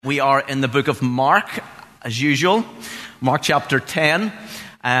We are in the book of Mark, as usual, Mark chapter 10,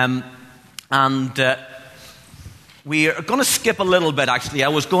 and we are going to skip a little bit, actually. I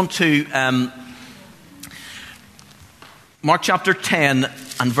was going to Mark chapter 10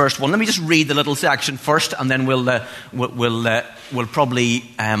 and verse 1. Let me just read the little section first, and then we'll probably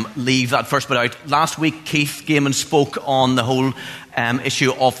leave that first bit out. Last week, Keith Gaiman spoke on the whole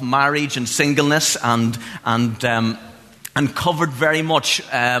issue of marriage and singleness, and covered very much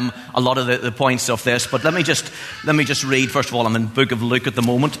a lot of the points of this. But let me just read. First of all, I'm in the book of Luke at the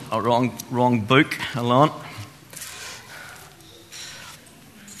moment. Wrong book. Hold on.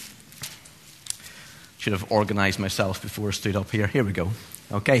 Should have organised myself before I stood up here. Here we go.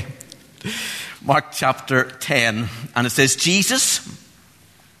 Okay. Mark chapter 10. And it says, Jesus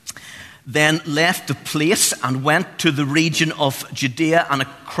then left the place and went to the region of Judea and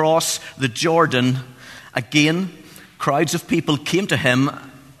across the Jordan. Again, crowds of people came to him,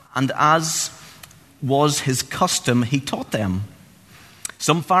 and as was his custom, he taught them.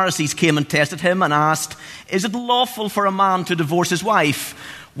 Some Pharisees came and tested him and asked, "Is it lawful for a man to divorce his wife?"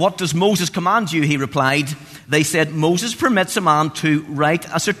 "What does Moses command you?" he replied. They said, "Moses permits a man to write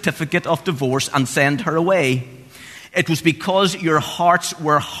a certificate of divorce and send her away." "It was because your hearts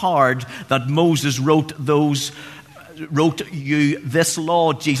were hard that Moses wrote you this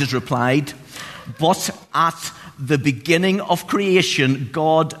law," Jesus replied. "But at the beginning of creation,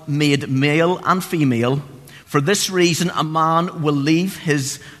 God made male and female. For this reason, a man will leave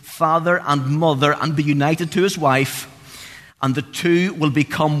his father and mother and be united to his wife, and the two will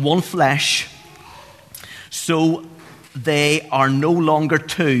become one flesh. So they are no longer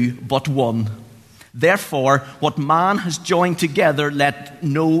two, but one. Therefore, what man has joined together, let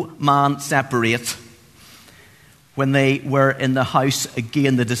no man separate." When they were in the house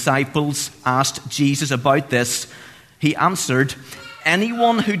again, the disciples asked Jesus about this. He answered,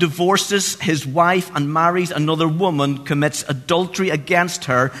 "Anyone who divorces his wife and marries another woman commits adultery against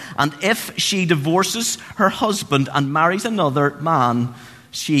her. And if she divorces her husband and marries another man,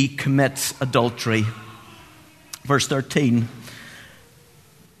 she commits adultery." Verse 13.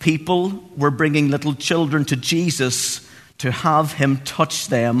 People were bringing little children to Jesus to have him touch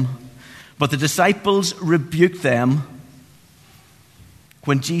them. But the disciples rebuked them.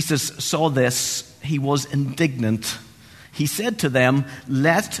 When Jesus saw this, he was indignant. He said to them,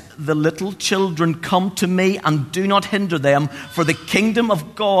 "Let the little children come to me and do not hinder them, for the kingdom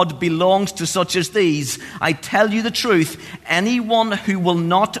of God belongs to such as these. I tell you the truth, anyone who will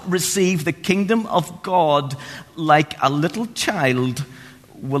not receive the kingdom of God like a little child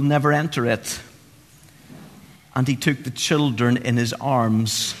will never enter it." And he took the children in his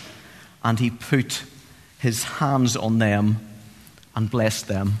arms, and he put his hands on them and blessed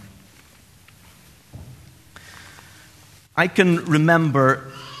them. I can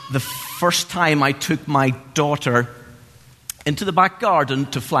remember the first time I took my daughter into the back garden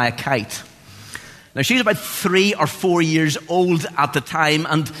to fly a kite. Now, she was about 3 or 4 years old at the time,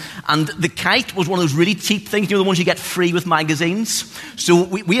 and the kite was one of those really cheap things, you know, the ones you get free with magazines. So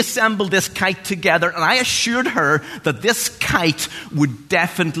we assembled this kite together, and I assured her that this kite would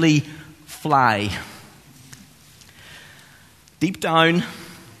definitely fly. Deep down,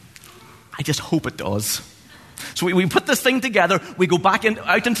 I just hope it does. So we put this thing together, we go back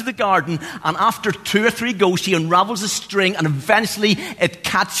out into the garden, and after 2 or 3 goes, she unravels a string, and eventually it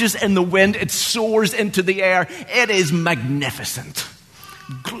catches in the wind, it soars into the air. It is magnificent,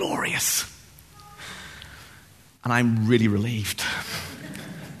 glorious. And I'm really relieved.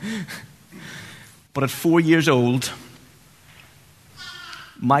 But at 4 years old,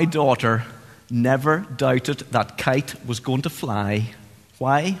 my daughter never doubted that kite was going to fly.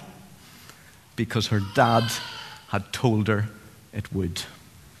 Why? Because her dad had told her it would.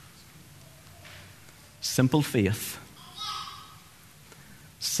 Simple faith.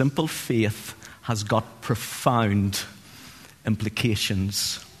 Simple faith has got profound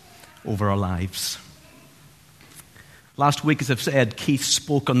implications over our lives. Last week, as I've said, Keith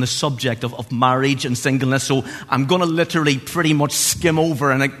spoke on the subject of marriage and singleness, so I'm going to literally pretty much skim over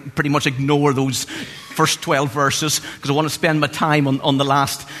and pretty much ignore those first 12 verses because I want to spend my time on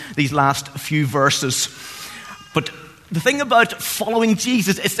these last few verses. But the thing about following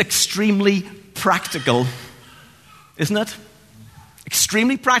Jesus, it's extremely practical, isn't it?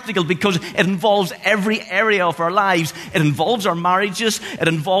 Extremely practical because it involves every area of our lives. It involves our marriages. It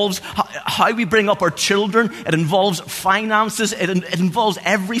involves how we bring up our children. It involves finances. It involves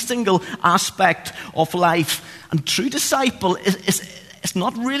every single aspect of life. And true disciple it's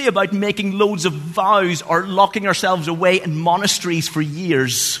not really about making loads of vows or locking ourselves away in monasteries for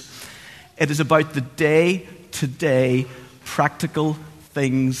years. It is about the day-to-day practical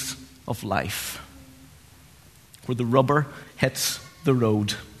things of life, where the rubber hits the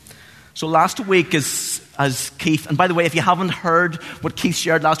road. So last week, as Keith, and by the way, if you haven't heard what Keith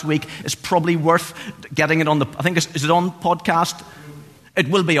shared last week, it's probably worth getting it on the, I think, is it on podcast? It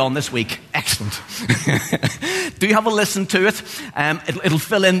will be on this week. Excellent. Do have a listen to it. It'll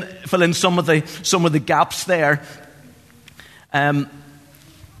fill in some of the gaps there.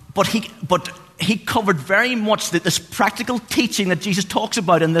 But he covered very much this practical teaching that Jesus talks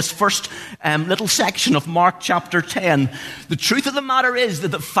about in this first little section of Mark chapter 10. The truth of the matter is that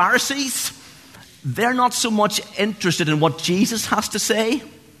the Pharisees, they're not so much interested in what Jesus has to say.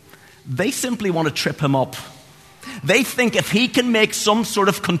 They simply want to trip him up. They think if he can make some sort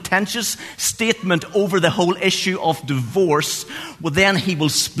of contentious statement over the whole issue of divorce, well, then he will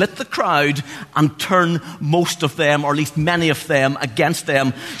split the crowd and turn most of them, or at least many of them, against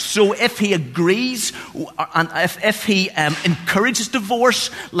them. So if he agrees, and if he encourages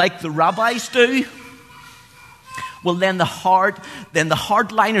divorce like the rabbis do, well, then the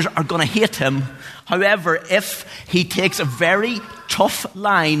hardliners are going to hate him. However, if he takes a very tough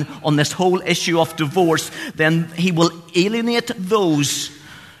line on this whole issue of divorce, then he will alienate those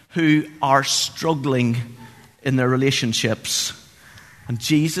who are struggling in their relationships. And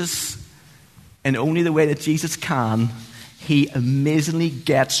Jesus, in only the way that Jesus can, he amazingly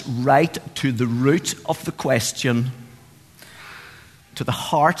gets right to the root of the question, to the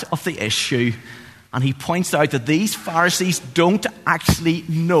heart of the issue. And he points out that these Pharisees don't actually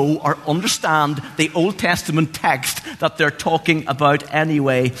know or understand the Old Testament text that they're talking about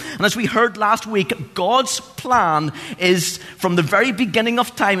anyway. And as we heard last week, God's plan is, from the very beginning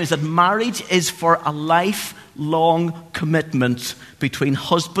of time, is that marriage is for a lifelong commitment between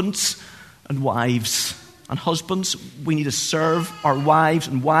husbands and wives. And husbands, we need to serve our wives.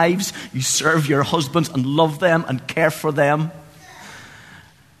 And wives, you serve your husbands and love them and care for them.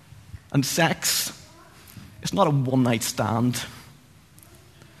 And sex, it's not a one-night stand.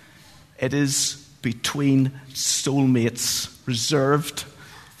 It is between soulmates, reserved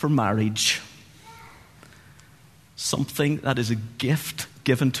for marriage. Something that is a gift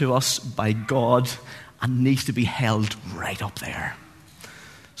given to us by God and needs to be held right up there.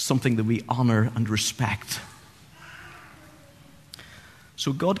 Something that we honor and respect.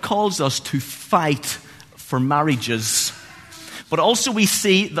 So God calls us to fight for marriages. But also we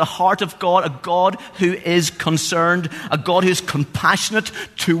see the heart of God, a God who is concerned, a God who is compassionate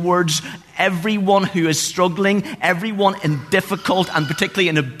towards everyone who is struggling, everyone in difficult and particularly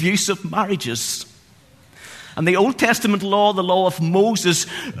in abusive marriages. And the Old Testament law, the law of Moses,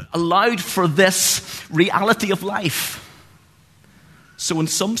 allowed for this reality of life. So in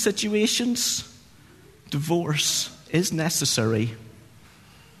some situations, divorce is necessary,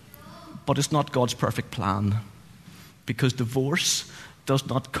 but it's not God's perfect plan. Because divorce does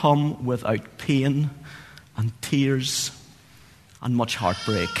not come without pain and tears and much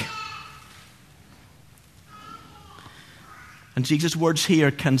heartbreak. And Jesus' words here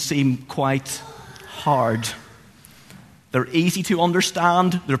can seem quite hard. They're easy to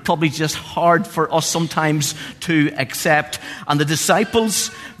understand. They're probably just hard for us sometimes to accept. And the disciples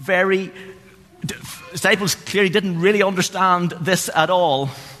clearly didn't really understand this at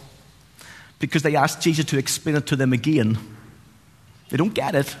all, because they asked Jesus to explain it to them again. They don't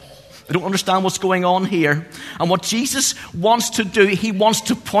get it. They don't understand what's going on here. And what Jesus wants to do, he wants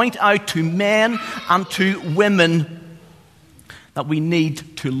to point out to men and to women that we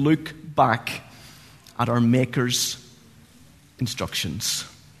need to look back at our Maker's instructions.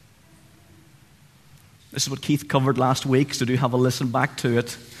 This is what Keith covered last week, so do have a listen back to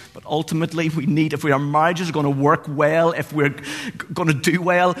it. But ultimately, we need, if our marriages are going to work well, if we're going to do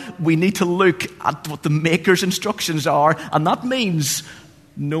well, we need to look at what the Maker's instructions are. And that means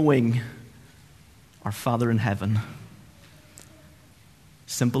knowing our Father in heaven.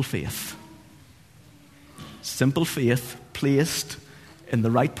 Simple faith. Simple faith placed in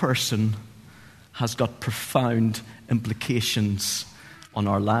the right person has got profound implications on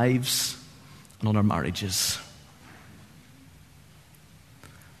our lives and on our marriages.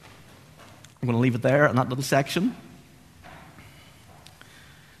 I'm going to leave it there in that little section.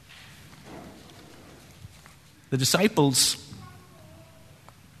 The disciples,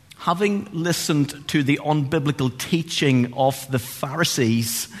 having listened to the unbiblical teaching of the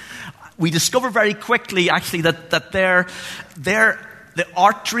Pharisees, we discover very quickly, actually, that the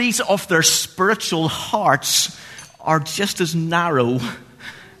arteries of their spiritual hearts are just as narrow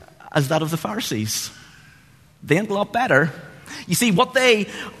as that of the Pharisees. They ain't a lot better. You see, what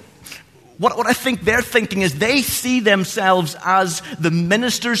I think they're thinking is they see themselves as the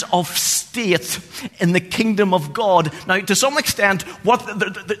ministers of state in the kingdom of God. Now, to some extent,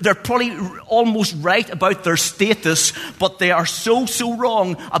 they're probably almost right about their status, but they are so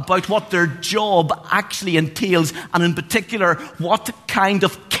wrong about what their job actually entails, and in particular, what kind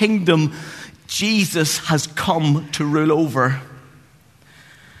of kingdom Jesus has come to rule over.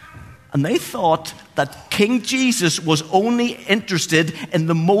 And they thought that King Jesus was only interested in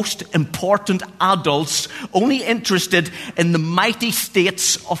the most important adults, only interested in the mighty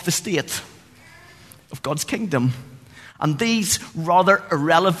states of the state of God's kingdom. And these rather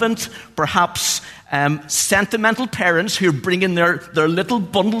irrelevant, perhaps sentimental parents who are bringing their little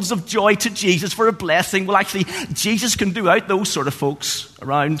bundles of joy to Jesus for a blessing, well, actually, Jesus can do out those sort of folks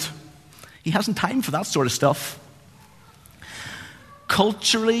around. He hasn't time for that sort of stuff.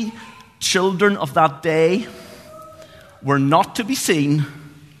 Culturally, children of that day were not to be seen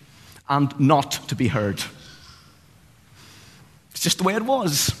and not to be heard. It's just the way it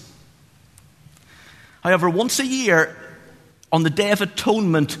was. However, once a year, on the Day of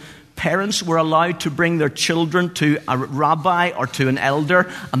Atonement, parents were allowed to bring their children to a rabbi or to an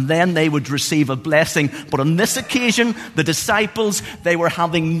elder, and then they would receive a blessing. But on this occasion, the disciples, they were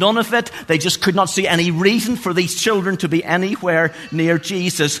having none of it. They just could not see any reason for these children to be anywhere near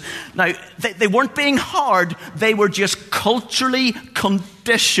Jesus. Now, they weren't being hard. They were just culturally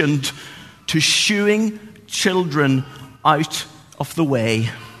conditioned to shooing children out of the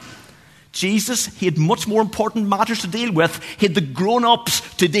way. Jesus, he had much more important matters to deal with. He had the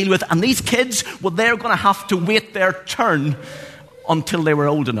grown-ups to deal with. And these kids, well, they're going to have to wait their turn until they were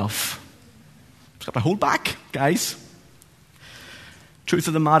old enough. Just got to hold back, guys. Truth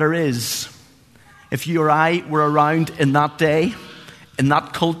of the matter is, if you or I were around in that day, in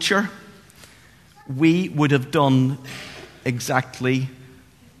that culture, we would have done exactly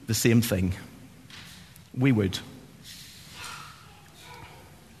the same thing. We would.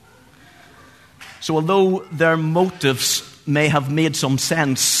 So although their motives may have made some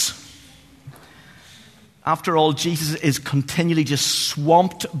sense, after all, Jesus is continually just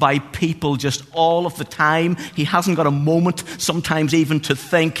swamped by people just all of the time. He hasn't got a moment, sometimes even to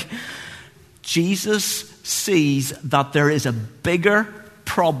think. Jesus sees that there is a bigger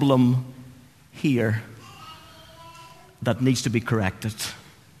problem here that needs to be corrected.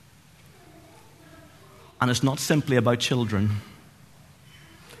 And it's not simply about children.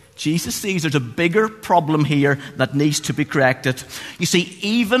 Jesus sees there's a bigger problem here that needs to be corrected. You see,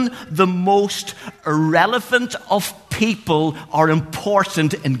 even the most irrelevant of people are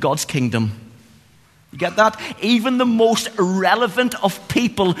important in God's kingdom. You get that? Even the most irrelevant of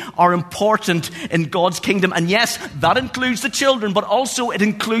people are important in God's kingdom. And yes, that includes the children, but also it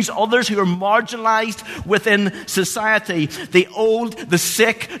includes others who are marginalized within society. The old, the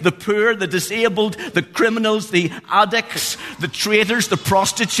sick, the poor, the disabled, the criminals, the addicts, the traitors, the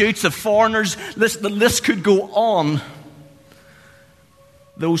prostitutes, the foreigners. The list could go on.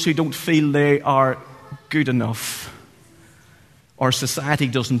 Those who don't feel they are good enough, or society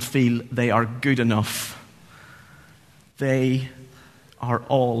doesn't feel they are good enough, they are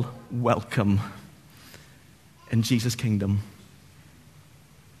all welcome in Jesus' kingdom.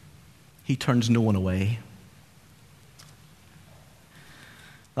 He turns no one away.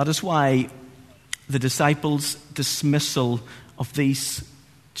 That is why the disciples' dismissal of these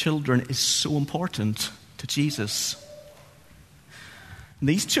children is so important to Jesus.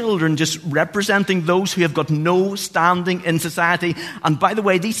 These children just representing those who have got no standing in society. And by the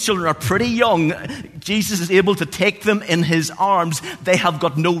way, these children are pretty young. Jesus is able to take them in his arms. They have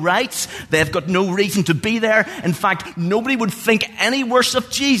got no rights. They have got no reason to be there. In fact, nobody would think any worse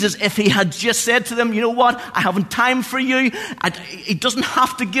of Jesus if he had just said to them, you know what, I haven't time for you. He doesn't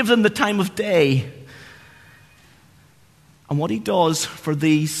have to give them the time of day. And what he does for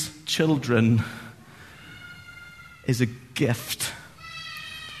these children is a gift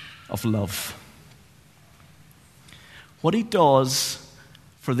of love. What he does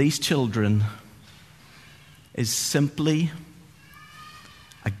for these children is simply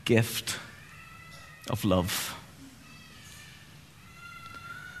a gift of love.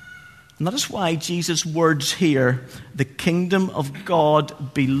 And that is why Jesus' words here, the kingdom of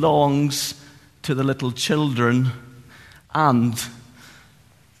God belongs to the little children, and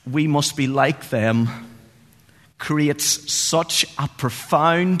we must be like them, creates such a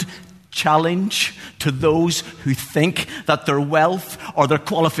profound challenge to those who think that their wealth or their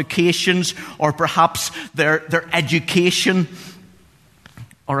qualifications or perhaps their education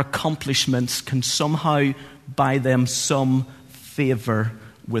or accomplishments can somehow buy them some favor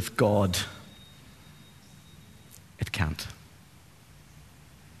with God. It can't.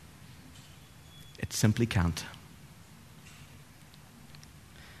 It simply can't.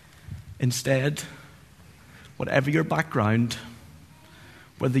 Instead, whatever your background,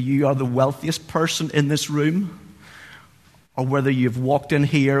 whether you are the wealthiest person in this room or whether you've walked in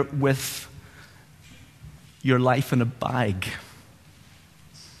here with your life in a bag,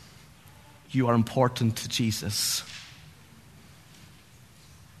 you are important to Jesus.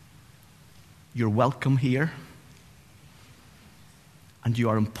 You're welcome here, and you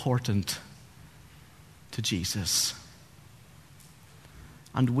are important to Jesus.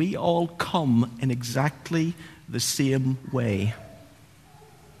 And we all come in exactly the same way,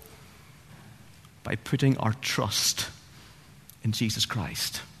 by putting our trust in Jesus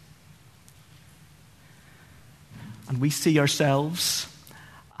Christ. And we see ourselves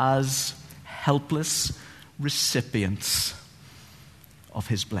as helpless recipients of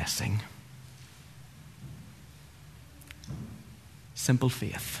his blessing. Simple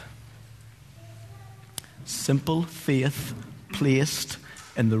faith. Simple faith placed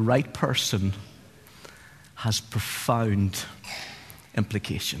in the right person has profound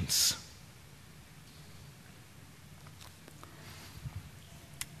implications.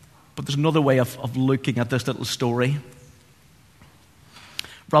 But there's another way of looking at this little story.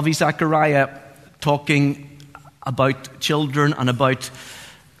 Ravi Zachariah talking about children and about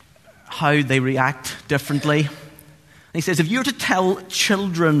how they react differently. And he says, if you were to tell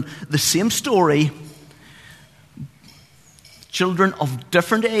children the same story, children of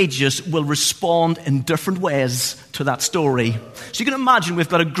different ages will respond in different ways to that story. So you can imagine we've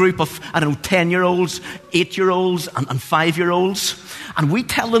got a group of, 10-year-olds, 8-year-olds, and 5-year-olds. And we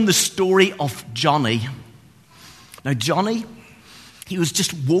tell them the story of Johnny. Now, Johnny, he was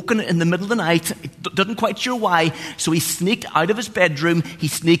just woken in the middle of the night, didn't quite sure why, so he sneaked out of his bedroom, he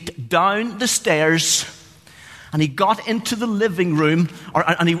sneaked down the stairs, and he got into the living room,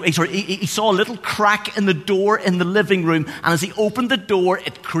 he saw a little crack in the door in the living room, and as he opened the door,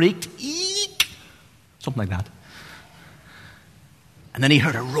 it creaked, eek, something like that. And then he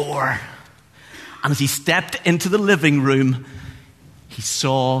heard a roar, and as he stepped into the living room, he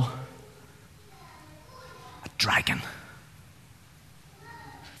saw a dragon.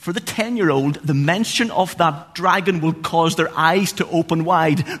 For the 10-year-old, the mention of that dragon will cause their eyes to open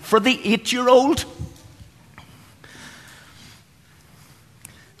wide. For the 8-year-old,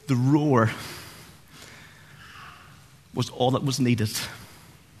 the roar was all that was needed.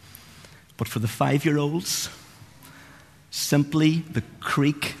 But for the 5-year-olds, simply the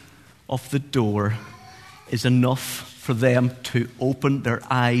creak of the door is enough for them to open their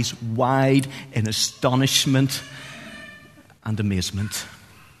eyes wide in astonishment and amazement.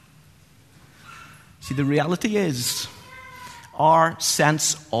 See, the reality is, our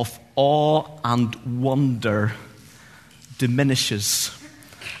sense of awe and wonder diminishes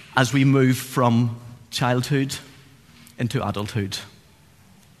as we move from childhood into adulthood.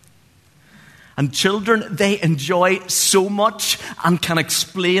 And children, they enjoy so much and can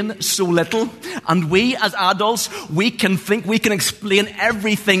explain so little. And we as adults, we can think we can explain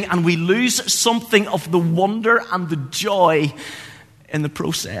everything, and we lose something of the wonder and the joy in the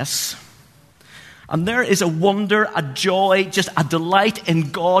process. And there is a wonder, a joy, just a delight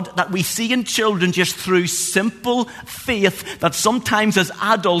in God that we see in children just through simple faith that sometimes as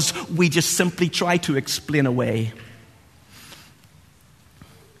adults we just simply try to explain away.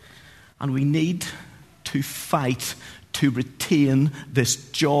 And we need to fight to retain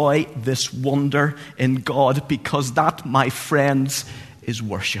this joy, this wonder in God, because that, my friends, is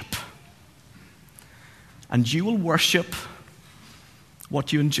worship. And you will worship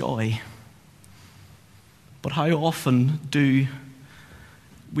what you enjoy. But how often do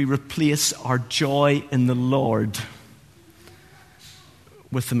we replace our joy in the Lord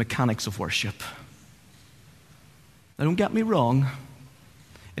with the mechanics of worship? Now, don't get me wrong.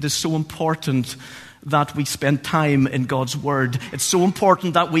 It is so important that we spend time in God's Word. It's so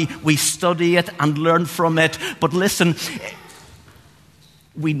important that we study it and learn from it. But listen,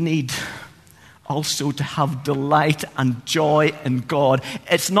 we need also to have delight and joy in God.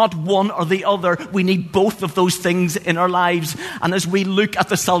 It's not one or the other. We need both of those things in our lives. And as we look at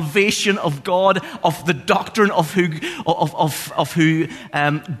the salvation of God, of the doctrine of who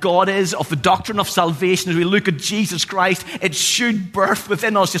God is, of the doctrine of salvation, as we look at Jesus Christ, it should birth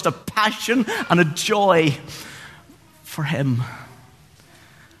within us just a passion and a joy for Him.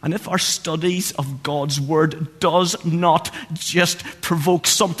 And if our studies of God's Word does not just provoke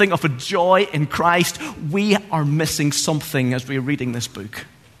something of a joy in Christ, we are missing something as we're reading this book.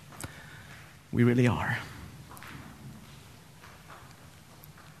 We really are.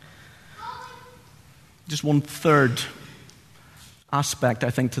 Just one third aspect, I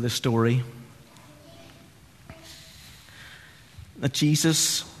think, to this story. That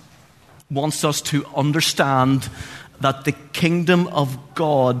Jesus wants us to understand that the kingdom of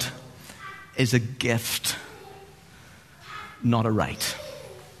God is a gift, not a right.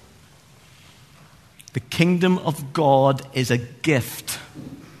 The kingdom of God is a gift.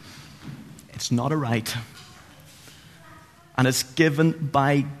 It's not a right. And it's given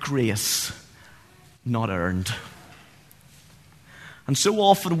by grace, not earned. And so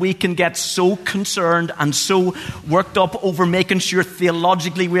often we can get so concerned and so worked up over making sure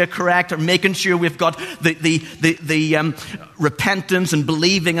theologically we are correct, or making sure we've got the repentance and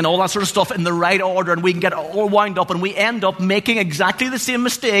believing and all that sort of stuff in the right order, and we can get all wound up, and we end up making exactly the same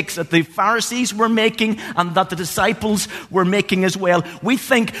mistakes that the Pharisees were making and that the disciples were making as well. We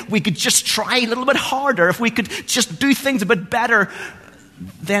think we could just try a little bit harder. If we could just do things a bit better,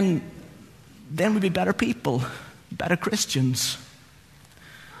 then we'd be better people, better Christians.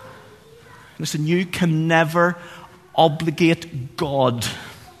 Listen, you can never obligate God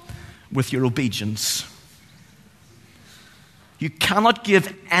with your obedience. You cannot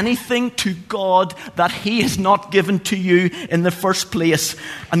give anything to God that He has not given to you in the first place.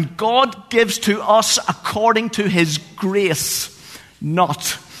 And God gives to us according to His grace,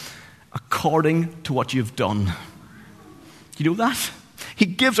 not according to what you've done. You know that? He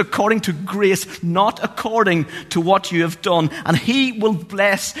gives according to grace, not according to what you have done. And He will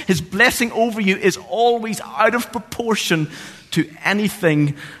bless. His blessing over you is always out of proportion to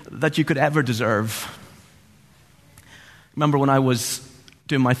anything that you could ever deserve. Remember when I was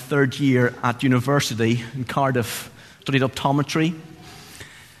doing my third year at university in Cardiff, studied optometry.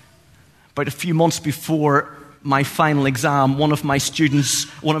 About a few months before my final exam, one of my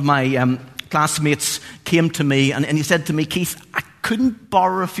classmates came to me and he said to me, "Keith, I couldn't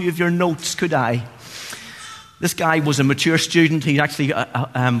borrow a few of your notes, could I?" This guy was a mature student. He's actually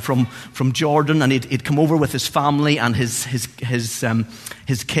from Jordan, and he'd come over with his family and his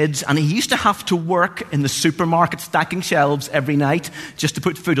kids. And he used to have to work in the supermarket stacking shelves every night just to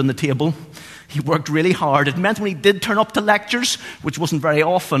put food on the table. He worked really hard. It meant when he did turn up to lectures, which wasn't very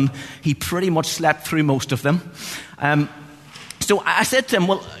often, he pretty much slept through most of them. So I said to him,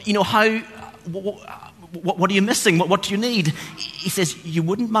 "Well, you know, what are you missing? What do you need?" He says, "You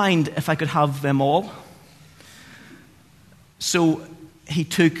wouldn't mind if I could have them all?" So he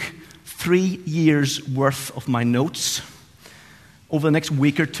took 3 years' worth of my notes. Over the next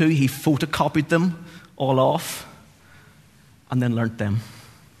week or two, he photocopied them all off and then learnt them.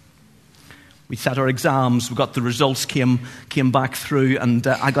 We sat our exams, we got the results came back through, and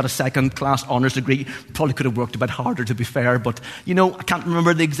I got a second-class honours degree. Probably could have worked a bit harder, to be fair, but, you know, I can't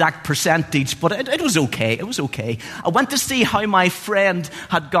remember the exact percentage, but it was okay. It was okay. I went to see how my friend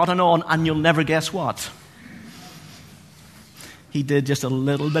had gotten on, and you'll never guess what. He did just a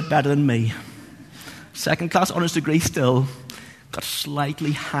little bit better than me. Second-class honours degree still, got a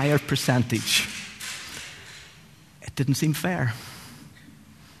slightly higher percentage. It didn't seem fair.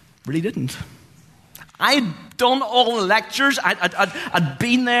 Really didn't. I'd done all the lectures. I'd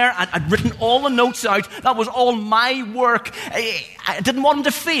been there. I'd written all the notes out. That was all my work. I didn't want him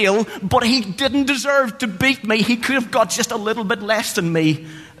to fail, but he didn't deserve to beat me. He could have got just a little bit less than me.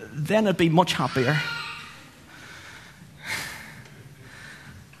 Then I'd be much happier.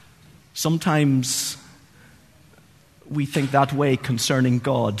 Sometimes we think that way concerning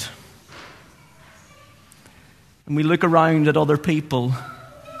God. And we look around at other people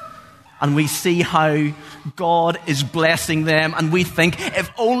and we see how God is blessing them, and we think, if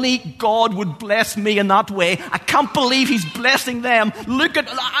only God would bless me in that way. I can't believe He's blessing them. Look at,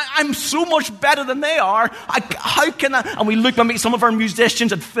 I'm so much better than they are. How can I? And we look at some of our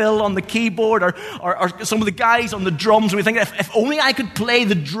musicians, at Phil on the keyboard, or some of the guys on the drums, and we think, if only I could play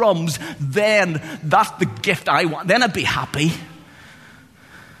the drums, then that's the gift I want. Then I'd be happy.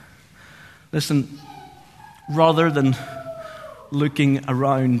 Listen, rather than looking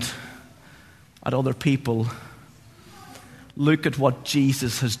around at other people, look at what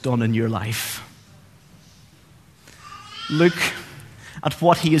Jesus has done in your life. Look at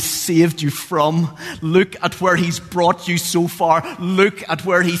what He has saved you from. Look at where He's brought you so far. Look at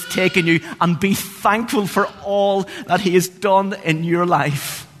where He's taken you, and be thankful for all that He has done in your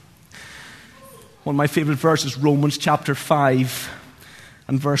life. One of my favorite verses, Romans chapter 5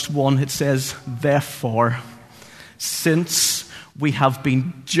 and verse 1, it says, "Therefore, since we have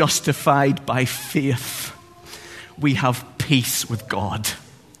been justified by faith, we have peace with God."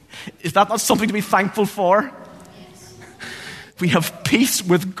 Is that not something to be thankful for? Yes. We have peace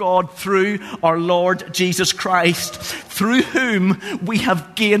with God through our Lord Jesus Christ, through whom we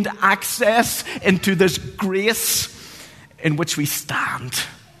have gained access into this grace in which we stand.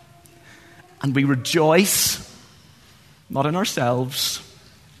 And we rejoice, not in ourselves,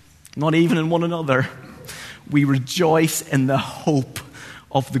 not even in one another. We rejoice in the hope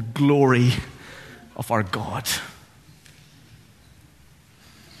of the glory of our God.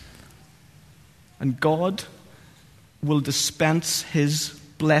 And God will dispense his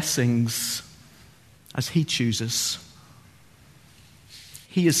blessings as he chooses.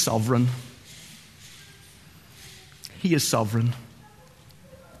 He is sovereign. He is sovereign.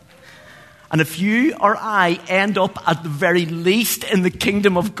 And if you or I end up at the very least in the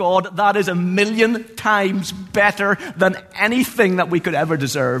kingdom of God, that is 1,000,000 times better than anything that we could ever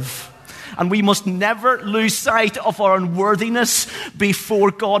deserve. And we must never lose sight of our unworthiness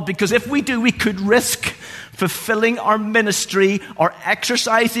before God, because if we do, we could risk fulfilling our ministry or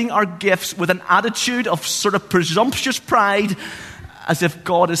exercising our gifts with an attitude of sort of presumptuous pride, as if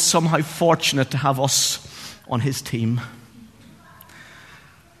God is somehow fortunate to have us on his team.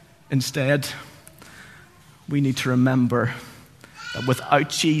 Instead, we need to remember that without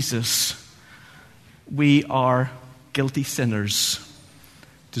Jesus, we are guilty sinners,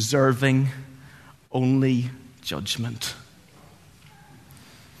 deserving only judgment.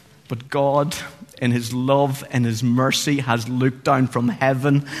 But God, in his love and his mercy, has looked down from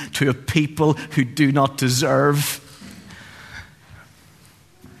heaven to a people who do not deserve.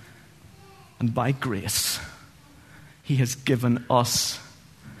 And by grace, he has given us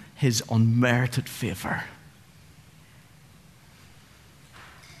his unmerited favor.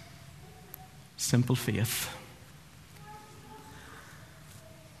 Simple faith.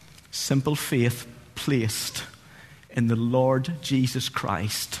 Simple faith placed in the Lord Jesus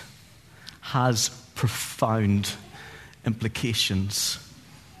Christ has profound implications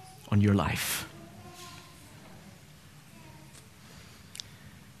on your life.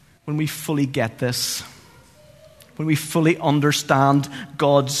 When we fully get this, when we fully understand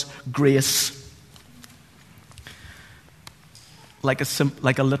God's grace, like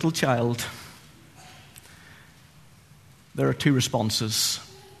a little child, there are two responses.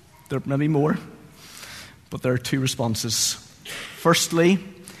 There may be more, but there are two responses. Firstly,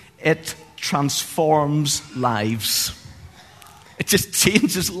 it transforms lives. It just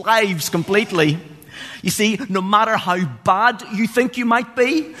changes lives completely. You see, no matter how bad you think you might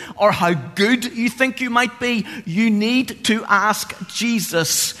be or how good you think you might be, you need to ask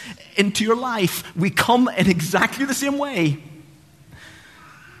Jesus into your life. We come in exactly the same way.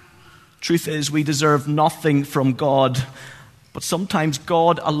 Truth is, we deserve nothing from God, but sometimes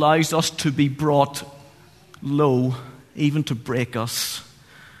God allows us to be brought low, even to break us,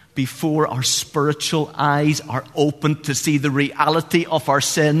 before our spiritual eyes are opened to see the reality of our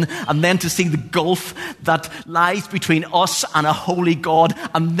sin, and then to see the gulf that lies between us and a holy God,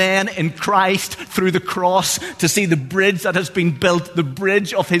 and then in Christ through the cross to see the bridge that has been built, the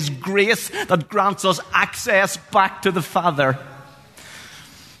bridge of his grace that grants us access back to the Father.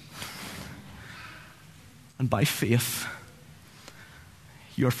 And by faith,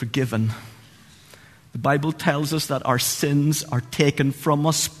 you're forgiven. The Bible tells us that our sins are taken from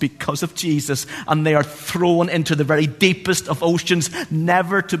us because of Jesus, and they are thrown into the very deepest of oceans,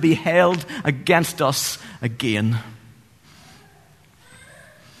 never to be held against us again.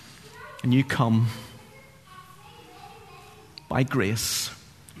 And you come by grace,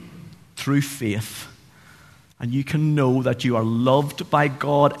 through faith, and you can know that you are loved by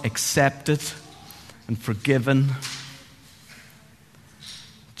God, accepted and forgiven,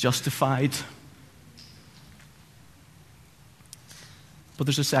 justified. But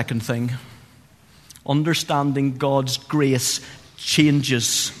there's a second thing. Understanding God's grace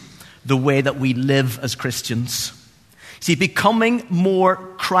changes the way that we live as Christians. See, becoming more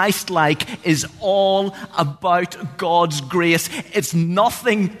Christ-like is all about God's grace. It's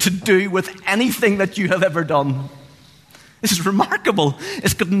nothing to do with anything that you have ever done. This is remarkable.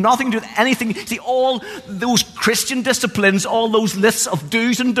 It's got nothing to do with anything. See, all those Christian disciplines, all those lists of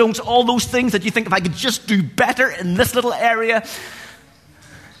do's and don'ts, all those things that you think, if I could just do better in this little area,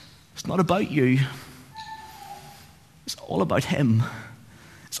 it's not about you. It's all about him.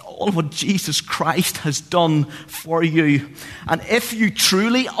 It's all what Jesus Christ has done for you. And if you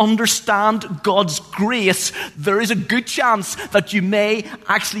truly understand God's grace, there is a good chance that you may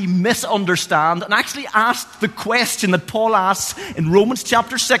actually misunderstand and actually ask the question that Paul asks in Romans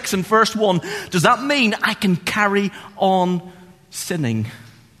chapter 6 and verse 1. Does that mean I can carry on sinning?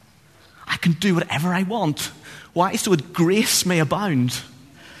 I can do whatever I want. Why? So that grace may abound.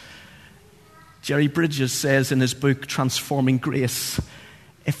 Jerry Bridges says in his book, Transforming Grace,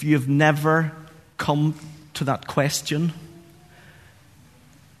 if you have never come to that question,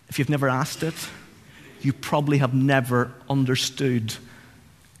 if you've never asked it, you probably have never understood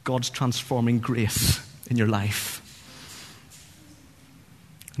God's transforming grace in your life.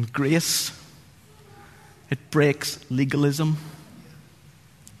 And grace, it breaks legalism.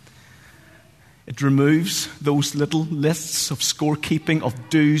 It removes those little lists of scorekeeping of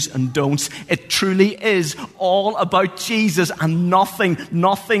do's and don'ts. It truly is all about Jesus and nothing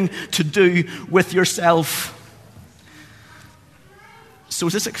to do with yourself. So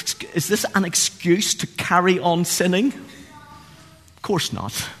is this an excuse to carry on sinning? Of course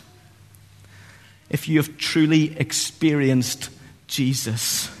not. If you have truly experienced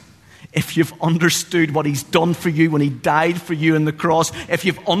Jesus, if you've understood what he's done for you when he died for you on the cross, if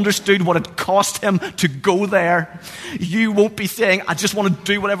you've understood what it cost him to go there, you won't be saying, I just want to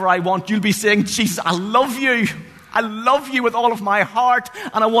do whatever I want. You'll be saying, Jesus, I love you. I love you with all of my heart,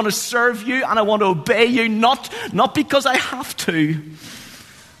 and I want to serve you, and I want to obey you, not because I have to,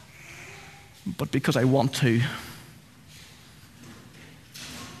 but because I want to. And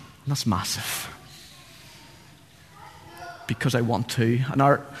that's massive. Because I want to. And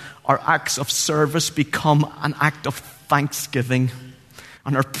our acts of service become an act of thanksgiving.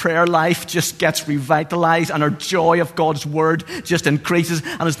 And our prayer life just gets revitalized, and our joy of God's word just increases.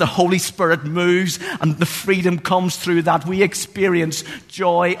 And as the Holy Spirit moves and the freedom comes through that, we experience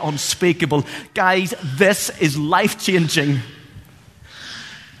joy unspeakable. Guys, this is life-changing.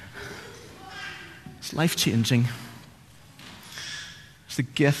 It's life-changing. It's the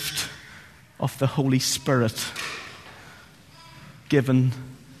gift of the Holy Spirit given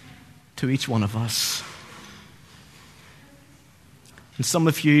to each one of us. And some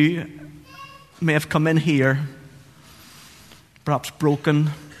of you may have come in here, perhaps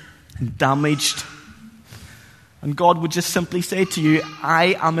broken and damaged, and God would just simply say to you,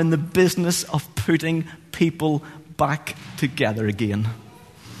 I am in the business of putting people back together again.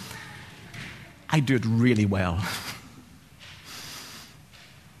 I do it really well.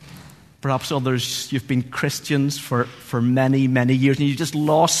 Perhaps others, you've been Christians for many, many years, and you just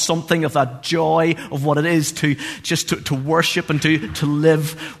lost something of that joy of what it is to worship and to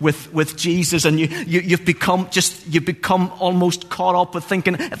live with Jesus. And you've become almost caught up with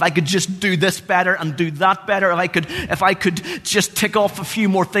thinking, if I could just do this better and do that better, if I could just tick off a few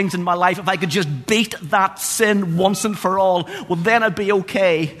more things in my life, if I could just beat that sin once and for all, well, then I'd be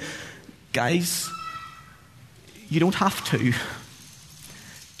okay. Guys, you don't have to.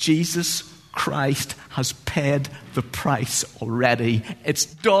 Jesus Christ has paid the price already. It's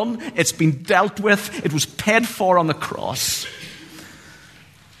done. It's been dealt with. It was paid for on the cross.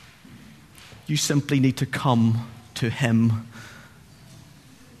 You simply need to come to him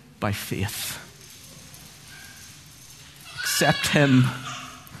by faith. Accept him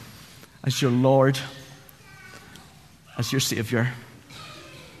as your Lord, as your Savior.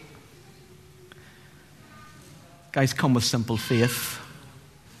 Guys, come with simple faith.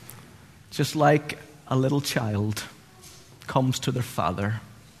 Just like a little child comes to their father.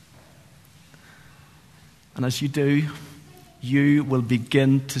 And as you do, you will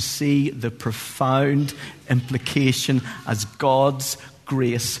begin to see the profound implication as God's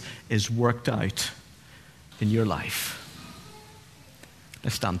grace is worked out in your life.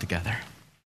 Let's stand together.